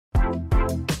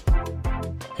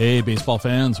Hey, baseball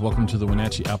fans, welcome to the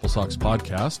Wenatchee AppleSox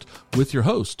podcast with your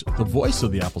host, the voice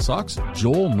of the AppleSox,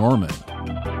 Joel Norman.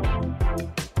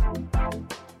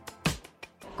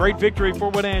 Great victory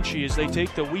for Wenatchee as they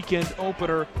take the weekend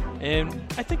opener, and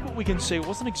I think what we can say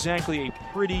wasn't exactly a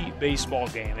pretty baseball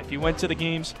game. If you went to the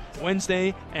games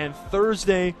Wednesday and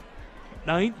Thursday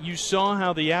night, you saw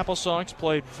how the AppleSox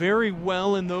played very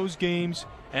well in those games,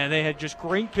 and they had just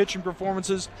great pitching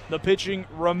performances. The pitching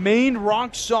remained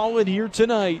rock solid here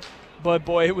tonight, but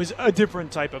boy, it was a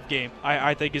different type of game,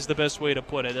 I think is the best way to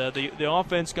put it. The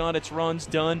offense got its runs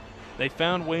done. They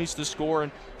found ways to score,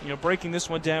 and breaking this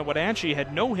one down, Wenatchee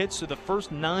had no hits through the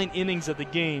first 9 innings of the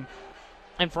game,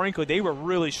 and frankly, they were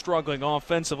really struggling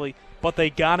offensively, but they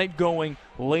got it going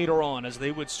later on as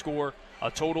they would score a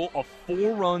total of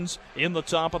 4 runs in the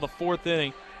top of the 4th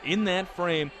inning. In that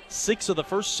frame, 6 of the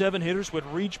first 7 hitters would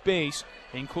reach base,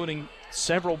 including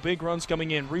several big runs coming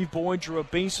in. Reeve Boyd drew a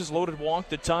bases-loaded walk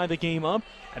to tie the game up,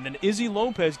 and then Izzy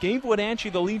Lopez gave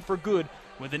Wenatchee the lead for good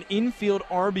with an infield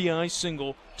RBI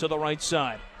single to the right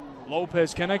side.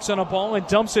 Lopez connects on a ball and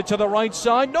dumps it to the right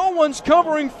side. No one's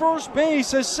covering first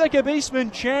base as second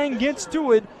baseman Chang gets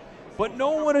to it, but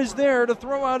no one is there to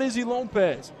throw out Izzy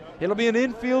Lopez. It'll be an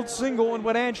infield single, and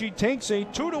Wenatchee takes a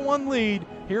 2-1 lead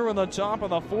here in the top of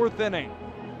the 4th inning.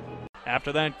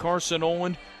 After that, Carson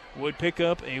Owen would pick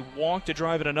up a walk to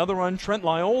drive in another run. Trent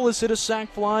Liolis hit a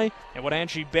sac fly, and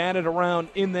Wenatchee batted around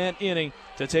in that inning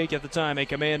to take at the time a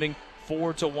commanding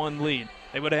 4-1 lead.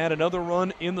 They would add another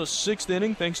run in the 6th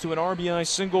inning thanks to an RBI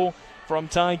single from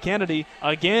Ty Kennedy.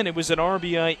 Again, it was an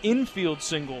RBI infield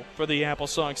single for the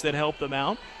AppleSox that helped them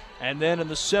out. And then in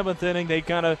the 7th inning, they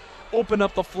kind of opened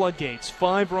up the floodgates.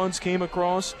 5 runs came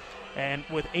across, and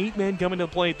with 8 men coming to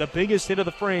the plate, the biggest hit of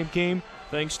the frame came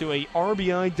thanks to a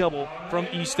RBI double from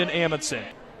Easton Amundsen.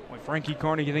 With Frankie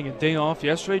Carney getting a day off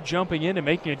yesterday, jumping in and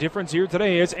making a difference here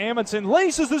today as Amundsen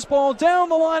laces this ball down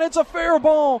the line. It's a fair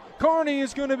ball. Carney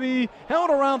is going to be held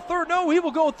around third. No, he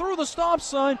will go through the stop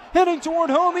sign, heading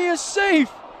toward home. He is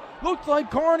safe. Looked like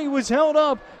Carney was held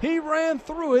up. He ran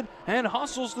through it and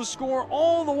hustles to score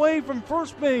all the way from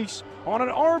first base on an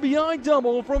RBI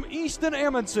double from Easton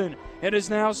Amundsen. It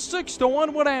is now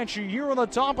 6-1 Wenatchee here on the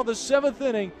top of the 7th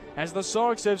inning as the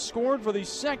Sox have scored for the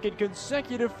 2nd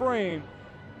consecutive frame.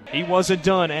 He wasn't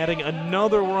done, adding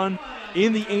another run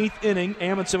in the 8th inning.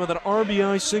 Amundsen with an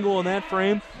RBI single in that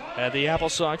frame, and the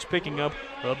AppleSox picking up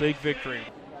a big victory.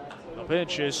 The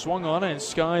pitch is swung on and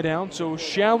skied out to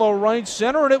shallow right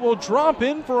center, and it will drop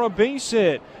in for a base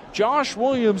hit. Josh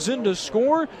Williams in to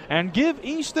score and give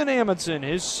Easton Amundsen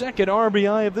his 2nd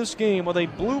RBI of this game with a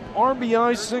bloop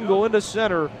RBI single into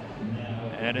center.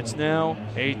 And it's now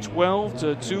a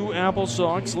 12-2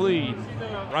 AppleSox lead.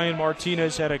 Ryan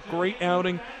Martinez had a great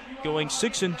outing, going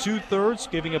 6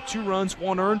 2/3, giving up 2 runs,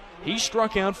 1 earned. He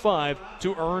struck out 5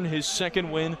 to earn his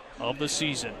 2nd win of the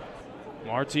season.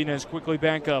 Martinez quickly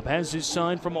back up, has his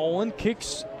sign from Olin,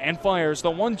 kicks and fires the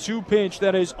 1-2 pitch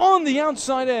that is on the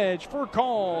outside edge for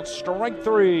called strike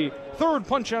 3. 3rd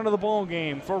punch out of the ball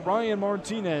game for Ryan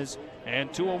Martinez,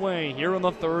 and 2 away here in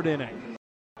the 3rd inning.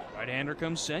 Right-hander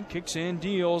comes set, kicks and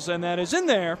deals, and that is in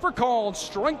there for called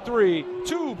strike 3.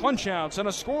 2 punch-outs and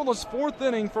a scoreless 4th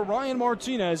inning for Ryan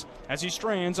Martinez as he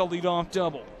strands a leadoff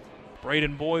double.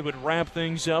 Braden Boyd would wrap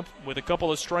things up with a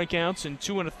couple of strikeouts and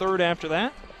 2 1/3 after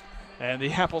that, and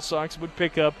the AppleSox would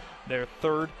pick up their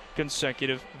 3rd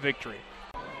consecutive victory.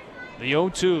 The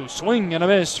 0-2 swing and a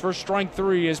miss for strike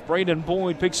 3 as Braden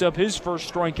Boyd picks up his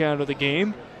first strikeout of the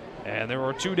game, and there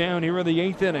are 2 down here in the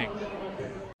 8th inning.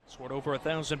 Scored over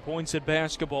 1,000 points in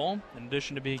basketball, in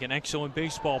addition to being an excellent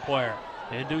baseball player.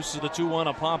 Induces the 2-1,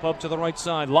 a pop-up to the right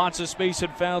side. Lots of space in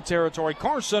foul territory.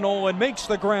 Carson Owen makes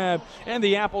the grab, and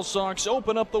the AppleSox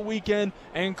open up the weekend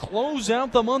and close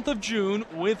out the month of June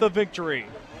with a victory.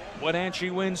 Wenatchee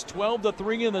wins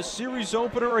 12-3 in the series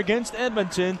opener against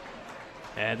Edmonton,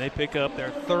 and they pick up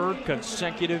their 3rd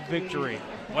consecutive victory.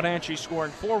 Wenatchee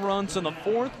scoring 4 runs in the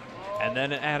 4th, and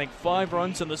then adding 5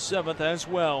 runs in the 7th as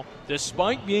well.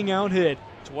 Despite being out-hit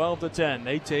 12-10,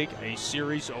 they take a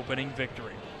series opening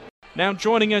victory. Now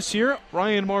joining us here,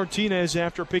 Ryan Martinez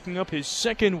after picking up his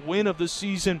 2nd win of the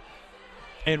season.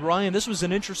 And Ryan, this was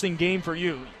an interesting game for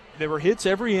you. There were hits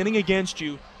every inning against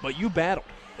you, but you battled.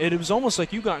 It was almost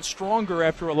like you got stronger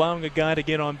after allowing a guy to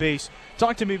get on base.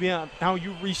 Talk to me about how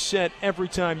you reset every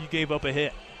time you gave up a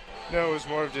hit. No, it was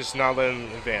more of just not letting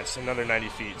them advance another 90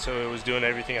 feet. So it was doing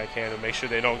everything I can to make sure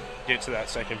they don't get to that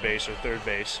 2nd base or 3rd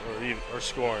base or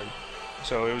scoring.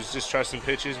 So it was just trusting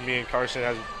pitches. Me and Carson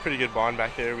has a pretty good bond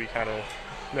back there. We kind of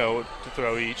know what to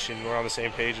throw each, and we're on the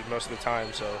same page most of the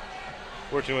time. So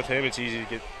working with him, it's easy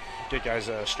to get guys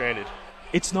stranded.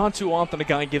 it's not too often a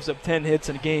guy gives up 10 hits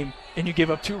in a game and you give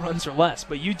up 2 runs or less,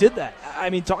 but you did that. I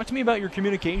mean, talk to me about your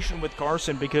communication with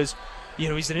Carson because,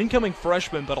 he's an incoming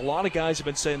freshman, but a lot of guys have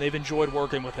been saying they've enjoyed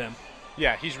working with him.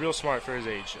 Yeah, he's real smart for his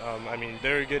age.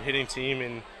 They're a good hitting team,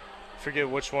 and I forget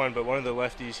which one, but one of the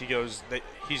lefties,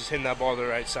 he's hitting that ball to the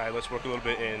right side. Let's work a little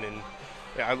bit in, and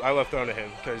yeah, I love throwing to him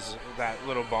because that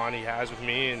little bond he has with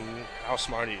me and how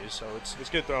smart he is. So it's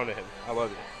good throwing to him. I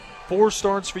love it. 4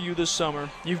 starts for you this summer.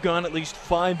 You've gone at least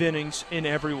 5 innings in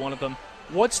every one of them.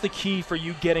 What's the key for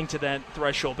you getting to that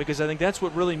threshold? Because I think that's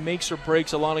what really makes or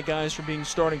breaks a lot of guys from being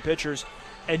starting pitchers,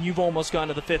 and you've almost gotten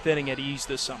to the 5th inning at ease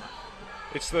this summer.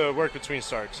 It's the work between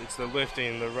starts. It's the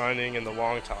lifting, the running, and the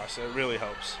long toss. It really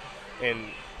helps. And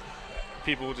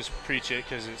people will just preach it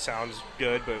because it sounds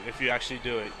good, but if you actually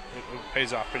do it, it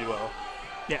pays off pretty well.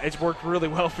 Yeah, it's worked really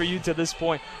well for you to this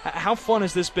point. How fun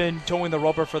has this been towing the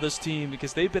rubber for this team?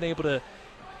 Because they've been able to,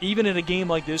 even in a game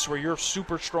like this where you're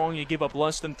super strong, you give up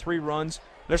less than 3 runs,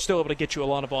 they're still able to get you a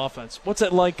lot of offense. What's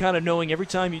it like kind of knowing every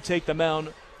time you take the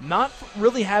mound, not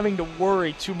really having to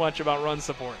worry too much about run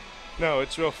support? No,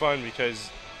 it's real fun because,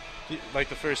 like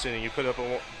the first inning, you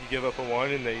give up a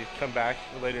 1, and they come back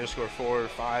later and score 4 or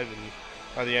 5, and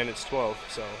by the end it's 12.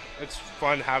 So it's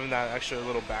fun having that extra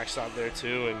little backstop there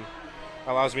too, and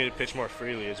allows me to pitch more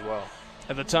freely as well.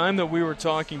 At the time that we were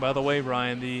talking, by the way,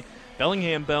 Ryan, the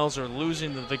Bellingham Bells are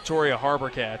losing the Victoria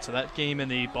Harbor Cats. So that game in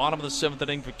the bottom of the 7th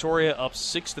inning, Victoria up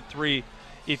 6-3.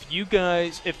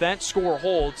 If that score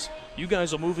holds, you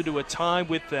guys will move into a tie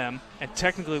with them and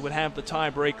technically would have the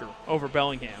tiebreaker over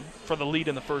Bellingham for the lead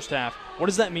in the first half. What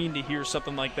does that mean to hear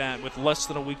something like that with less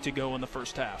than a week to go in the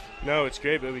first half? No, it's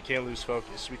great, but we can't lose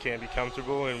focus. We can't be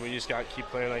comfortable, and we just got to keep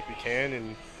playing like we can,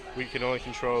 and we can only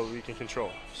control what we can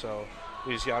control. So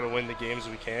we just got to win the games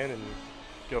we can and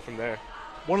go from there.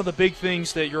 One of the big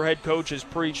things that your head coach has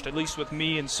preached, at least with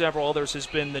me and several others, has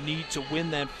been the need to win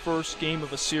that first game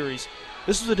of a series.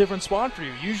 This was a different spot for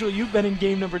you. Usually you've been in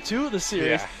game number 2 of the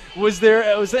series. Yeah. Was there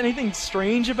anything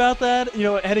strange about that,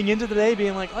 heading into the day,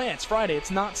 being like, oh yeah, it's Friday, it's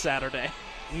not Saturday?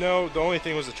 No, the only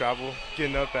thing was the travel.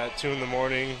 Getting up at 2 in the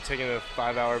morning, taking a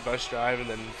 5-hour bus drive, and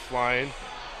then flying.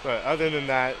 But other than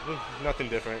that, nothing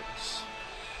different. Just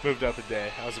moved up a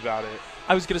day. That was about it.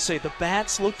 I was going to say, the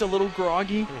bats looked a little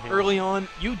groggy early on.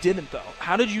 You didn't, though.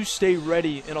 How did you stay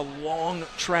ready in a long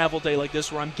travel day like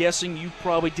this where I'm guessing you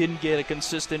probably didn't get a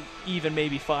consistent, even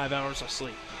maybe 5 hours of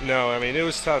sleep? No, it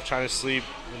was tough trying to sleep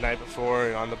the night before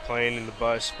and on the plane and the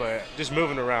bus, but just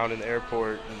moving around in the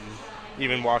airport and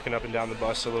even walking up and down the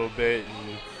bus a little bit.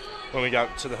 And when we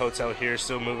got to the hotel here,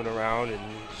 still moving around and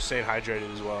staying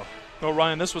hydrated as well. Well,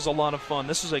 Ryan, this was a lot of fun.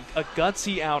 This was a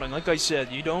gutsy outing. Like I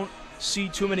said, you don't see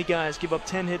too many guys give up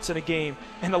 10 hits in a game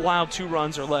and allow 2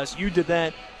 runs or less. You did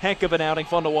that. Heck of an outing.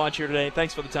 Fun to watch here today.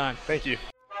 Thanks for the time. Thank you.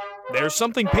 There's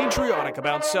something patriotic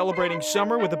about celebrating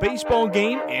summer with a baseball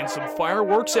game and some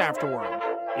fireworks afterward.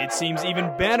 It seems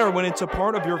even better when it's a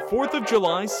part of your 4th of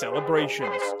July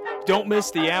celebrations. Don't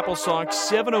miss the AppleSox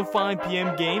 7:05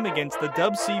 p.m. game against the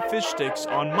Dub C Fish Sticks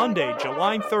on Monday,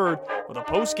 July 3rd, with a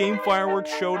post-game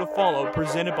fireworks show to follow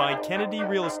presented by Kennedy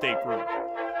Real Estate Group.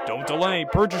 Don't delay.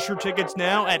 Purchase your tickets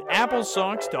now at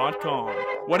AppleSox.com.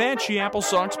 Wenatchee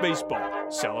AppleSox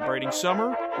Baseball, celebrating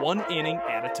summer 1 inning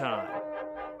at a time.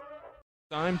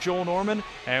 I'm Joel Norman,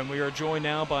 and we are joined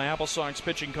now by AppleSox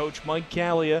pitching coach Mike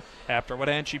Callia after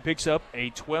Wenatchee picks up a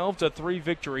 12-3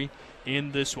 victory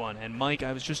in this one. And Mike,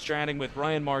 I was just chatting with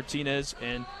Ryan Martinez,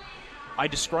 and I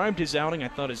described his outing, I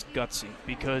thought, as gutsy,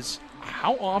 because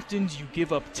how often do you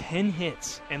give up 10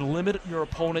 hits and limit your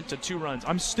opponent to 2 runs?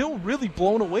 I'm still really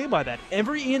blown away by that.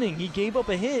 Every inning he gave up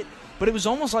a hit, but it was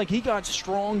almost like he got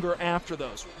stronger after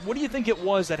those. What do you think it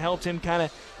was that helped him kind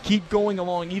of keep going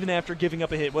along even after giving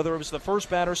up a hit, whether it was the first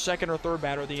batter, second, or third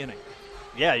batter of the inning?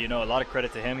 Yeah, a lot of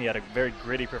credit to him. He had a very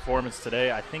gritty performance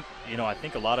today. I think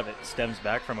a lot of it stems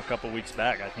back from a couple weeks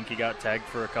back. I think he got tagged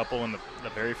for a couple in the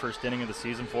very first inning of the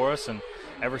season for us, and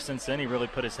ever since then he really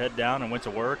put his head down and went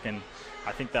to work, and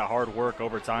I think that hard work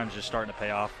over time is just starting to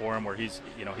pay off for him, where he's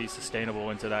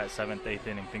sustainable into that 7th, 8th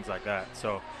inning, things like that.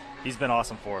 So he's been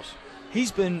awesome for us. He's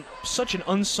been such an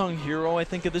unsung hero, I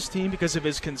think, of this team because of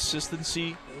his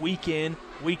consistency week in,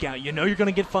 week out. You're going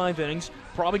to get 5 innings,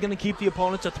 probably going to keep the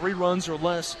opponent to 3 runs or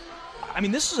less.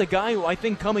 This is a guy who I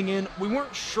think coming in, we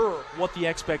weren't sure what the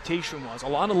expectation was. A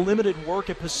lot of limited work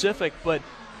at Pacific, but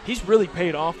he's really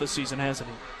paid off this season, hasn't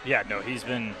he? Yeah, no, he's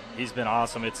been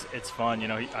awesome. It's fun.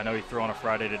 I know he threw on a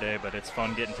Friday today, but it's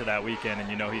fun getting to that weekend,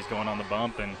 and he's going on the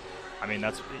bump, and I mean,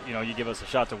 that's, you give us a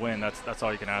shot to win. That's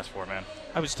all you can ask for, man.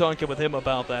 I was talking with him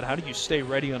about that. How do you stay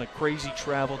ready on a crazy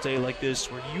travel day like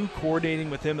this? Were you coordinating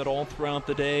with him at all throughout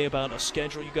the day about a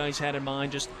schedule you guys had in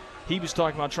mind? Just he was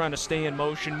talking about trying to stay in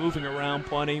motion, moving around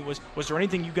plenty. Was there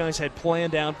anything you guys had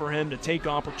planned out for him to take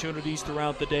opportunities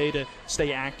throughout the day to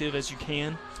stay active as you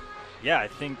can? Yeah, I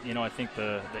think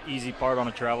the easy part on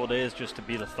a travel day is just to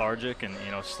be lethargic and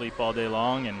sleep all day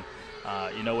long, and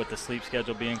with the sleep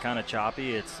schedule being kind of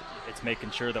choppy, it's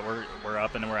making sure that we're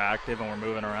up and we're active and we're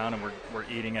moving around and we're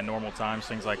eating at normal times,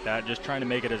 things like that. Just trying to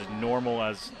make it as normal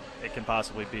as it can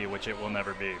possibly be, which it will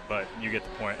never be, but you get the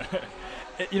point.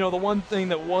 The one thing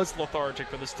that was lethargic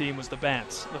for this team was the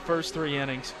bats. The first 3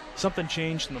 innings, something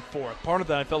changed in the fourth. Part of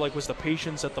that I felt like was the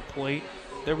patience at the plate.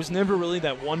 There was never really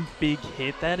that one big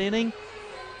hit that inning,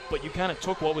 but you kind of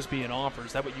took what was being offered.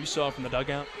 Is that what you saw from the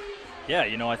dugout? Yeah,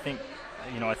 I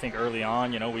think early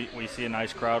on, we see a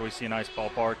nice crowd, we see a nice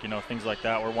ballpark, things like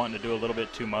that. We're wanting to do a little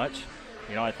bit too much.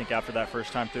 I think after that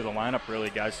first time through the lineup, really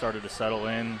guys started to settle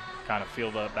in, kind of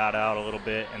feel the bat out a little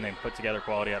bit, and then put together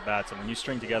quality at bats. And when you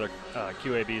string together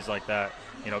QABs like that,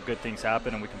 good things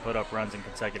happen, and we can put up runs in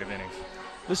consecutive innings.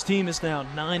 This team is now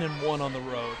 9-1 on the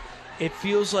road. It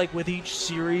feels like with each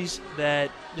series that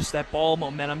just that ball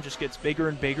momentum just gets bigger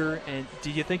and bigger. And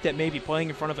do you think that maybe playing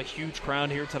in front of a huge crowd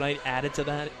here tonight added to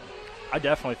that? I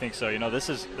definitely think so. This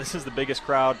is the biggest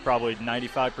crowd probably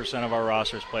 95% of our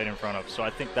roster is played in front of. So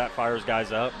I think that fires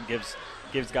guys up and gives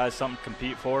guys something to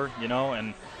compete for,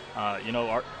 and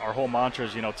our whole mantra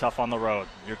is, tough on the road.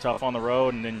 You're tough on the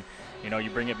road, and then, you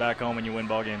bring it back home and you win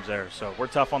ball games there. So we're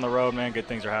tough on the road, man. Good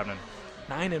things are happening.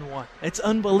 9-1. It's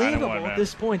unbelievable 9-1, at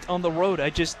this point on the road.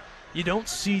 You don't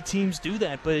see teams do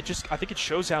that, but I think it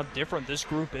shows how different this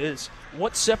group is.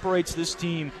 What separates this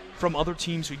team from other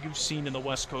teams that you've seen in the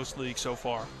West Coast League so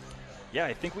far? Yeah,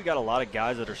 I think we got a lot of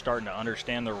guys that are starting to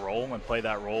understand their role and play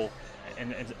that role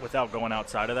and without going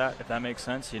outside of that, if that makes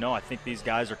sense. I think these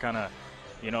guys are kind of,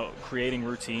 creating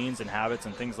routines and habits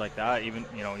and things like that,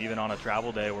 even on a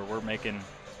travel day where we're making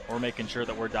sure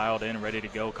that we're dialed in, ready to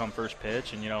go come first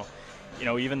pitch. And,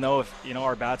 even though if,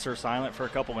 our bats are silent for a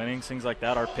couple innings, things like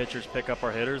that, our pitchers pick up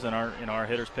our hitters and our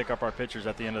hitters pick up our pitchers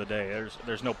at the end of the day.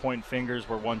 There's no pointing fingers.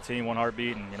 We're one team, one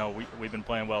heartbeat, and, we've been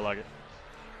playing well like it.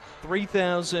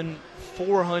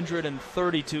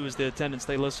 3,432 is the attendance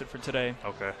they listed for today.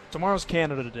 Okay. Tomorrow's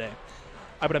Canada Day.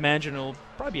 I would imagine it'll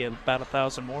probably be about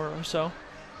 1,000 more or so.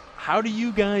 How do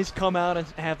you guys come out and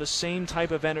have the same type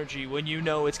of energy when you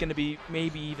know it's going to be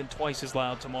maybe even twice as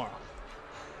loud tomorrow?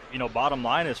 Bottom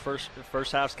line is first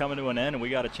half's coming to an end, and we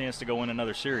got a chance to go win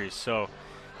another series. So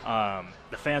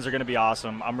the fans are going to be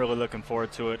awesome. I'm really looking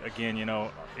forward to it. Again,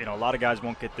 a lot of guys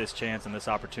won't get this chance and this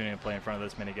opportunity to play in front of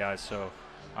this many guys. So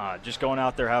just going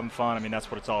out there having fun.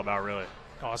 That's what it's all about, really.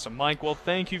 Awesome, Mike. Well,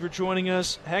 thank you for joining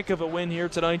us. Heck of a win here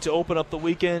tonight to open up the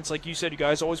weekend. It's like you said, you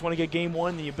guys always want to get game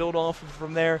one, and you build off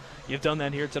from there. You've done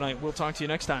that here tonight. We'll talk to you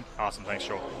next time. Awesome. Thanks,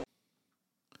 Joel.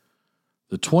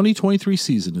 The 2023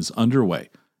 season is underway,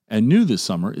 and new this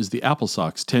summer is the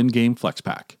AppleSox 10-game Flex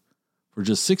Pack. For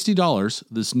just $60,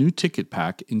 this new ticket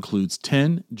pack includes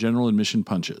 10 general admission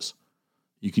punches.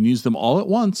 You can use them all at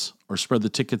once or spread the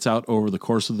tickets out over the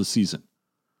course of the season.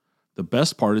 The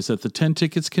best part is that the 10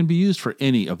 tickets can be used for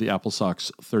any of the AppleSox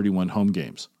 31 home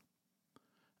games.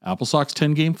 AppleSox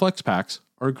 10-game Flex Packs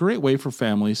are a great way for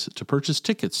families to purchase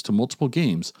tickets to multiple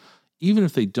games, even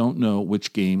if they don't know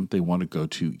which game they want to go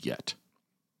to yet.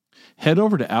 Head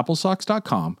over to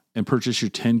AppleSox.com and purchase your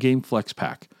 10-game Flex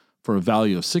Pack for a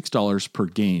value of $6 per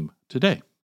game today.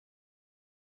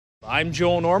 I'm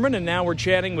Joel Norman, and now we're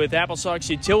chatting with AppleSox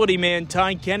utility man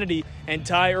Ty Kennedy. And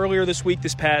Ty, earlier this week,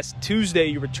 this past Tuesday,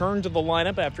 you returned to the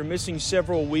lineup after missing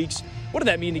several weeks. What did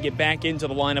that mean to get back into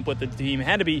the lineup with the team? It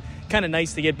had to be kind of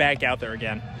nice to get back out there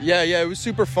again. Yeah, it was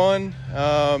super fun.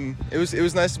 It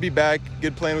was nice to be back,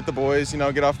 good playing with the boys,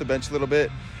 get off the bench a little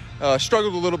bit.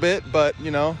 Struggled a little bit, but,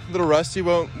 a little rusty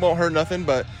won't hurt nothing.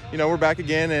 But, we're back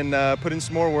again and put in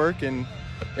some more work, and,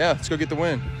 yeah, let's go get the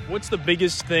win. What's the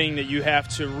biggest thing that you have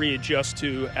to readjust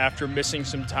to after missing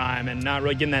some time and not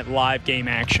really getting that live game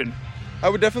action? I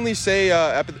would definitely say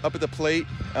up at the plate,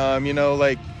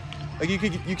 like you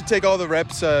could take all the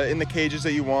reps in the cages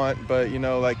that you want, but,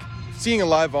 seeing a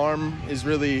live arm is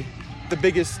really the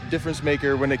biggest difference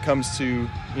maker when it comes to,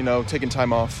 taking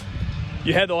time off.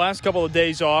 You had the last couple of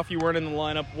days off. You weren't in the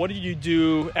lineup. What did you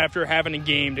do after having a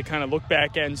game to kind of look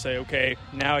back at and say, okay,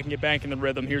 now I can get back in the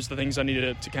rhythm. Here's the things I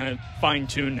need to kind of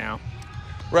fine-tune now.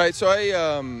 Right. So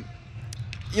I,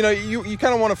 you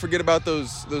kind of want to forget about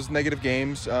those negative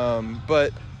games.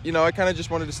 But, I kind of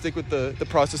just wanted to stick with the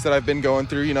process that I've been going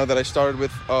through, that I started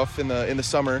with off in the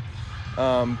summer.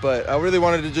 But I really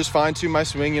wanted to just fine-tune my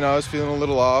swing. I was feeling a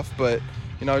little off, but,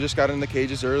 I just got in the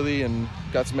cages early and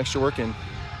got some extra work in.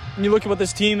 And you look at what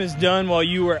this team has done while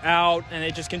you were out, and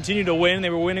they just continued to win. They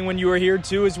were winning when you were here,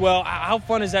 too, as well. How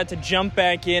fun is that to jump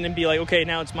back in and be like, okay,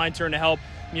 now it's my turn to help,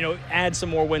 add some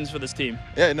more wins for this team?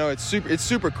 Yeah, no, it's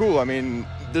super cool. I mean,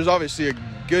 there's obviously a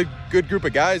good group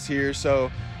of guys here,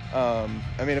 so,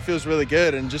 it feels really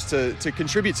good, and just to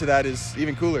contribute to that is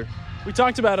even cooler. We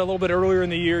talked about it a little bit earlier in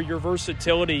the year, your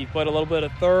versatility, but a little bit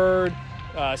of third,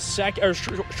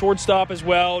 shortstop as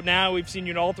well. Now we've seen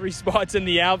you in all three spots in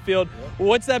the outfield.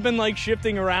 What's that been like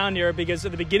shifting around here? Because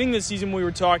at the beginning of the season we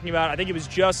were talking about, I think it was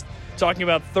just talking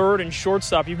about third and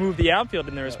shortstop. You moved the outfield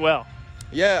in there as well.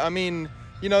 Yeah,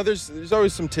 there's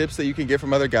always some tips that you can get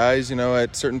from other guys,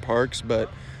 at certain parks. But,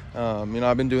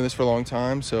 I've been doing this for a long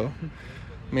time, so...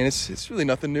 it's really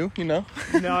nothing new,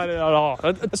 Not at all.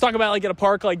 Let's talk about at a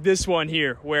park like this one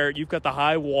here, where you've got the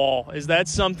high wall. Is that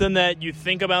something that you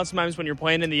think about sometimes when you're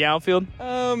playing in the outfield?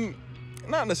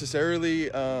 Not necessarily.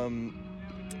 I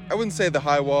wouldn't say the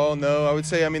high wall. No, I would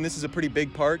say this is a pretty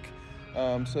big park,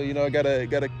 so I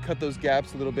gotta cut those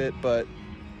gaps a little bit. But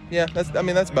yeah,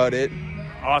 that's about it.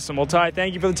 Awesome. Well, Ty,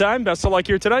 thank you for the time. Best of luck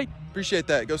here tonight. Appreciate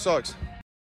that. Go Sox.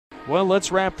 Well,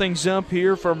 let's wrap things up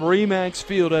here from Remax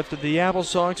Field after the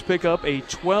AppleSox pick up a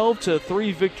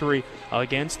 12-3 victory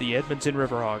against the Edmonton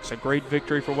Riverhawks. A great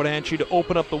victory for Wenatchee to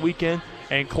open up the weekend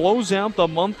and close out the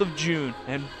month of June.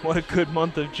 And what a good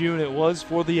month of June it was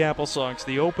for the AppleSox.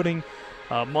 The opening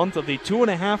month of the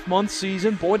 2.5-month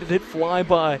season. Boy, did it fly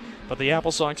by. But the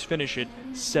AppleSox finish it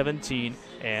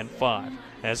 17-5.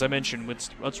 As I mentioned,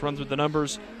 let's run through the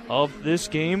numbers of this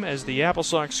game as the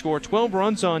AppleSox score 12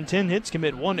 runs on 10 hits,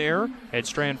 commit 1 error, and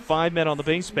strand 5 men on the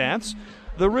base paths.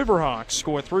 The Riverhawks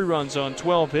score 3 runs on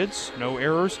 12 hits, no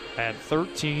errors, and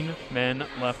 13 men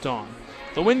left on.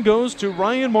 The win goes to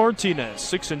Ryan Martinez,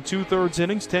 6 2/3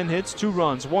 innings, 10 hits, 2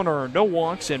 runs, 1 earned, no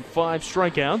walks, and 5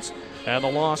 strikeouts. And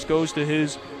the loss goes to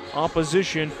his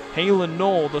opposition, Halen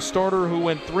Knoll, the starter who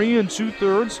went 3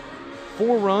 2/3,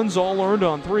 4 runs, all earned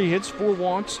on 3 hits, 4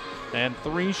 walks, and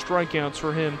 3 strikeouts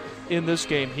for him in this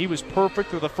game. He was perfect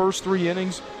for the first 3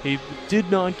 innings. He did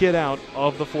not get out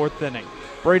of the 4th inning.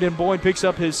 Braden Boyd picks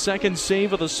up his 2nd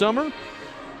save of the summer.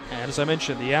 And as I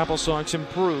mentioned, the AppleSox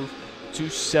improve to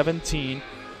 17-5.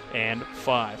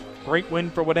 Great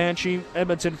win for Wenatchee.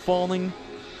 Edmonton falling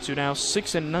to now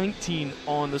 6-19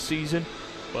 on the season.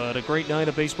 But a great night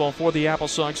of baseball for the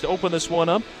AppleSox to open this one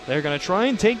up. They're going to try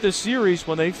and take the series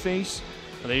when they face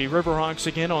the Riverhawks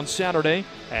again on Saturday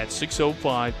at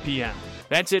 6:05 p.m.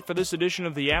 That's it for this edition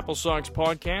of the AppleSox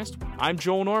podcast. I'm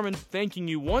Joel Norman, thanking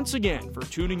you once again for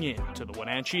tuning in to the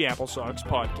Wenatchee AppleSox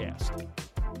podcast.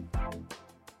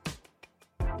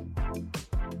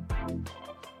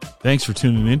 Thanks for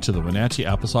tuning in to the Wenatchee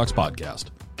AppleSox podcast.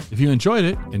 If you enjoyed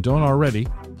it and don't already,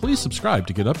 please subscribe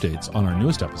to get updates on our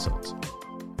newest episodes.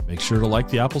 Make sure to like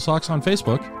the AppleSox on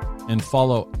Facebook and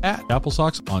follow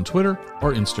 @AppleSox on Twitter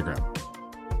or Instagram.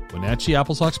 Wenatchee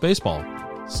AppleSox Baseball,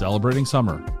 celebrating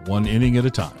summer 1 inning at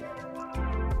a time.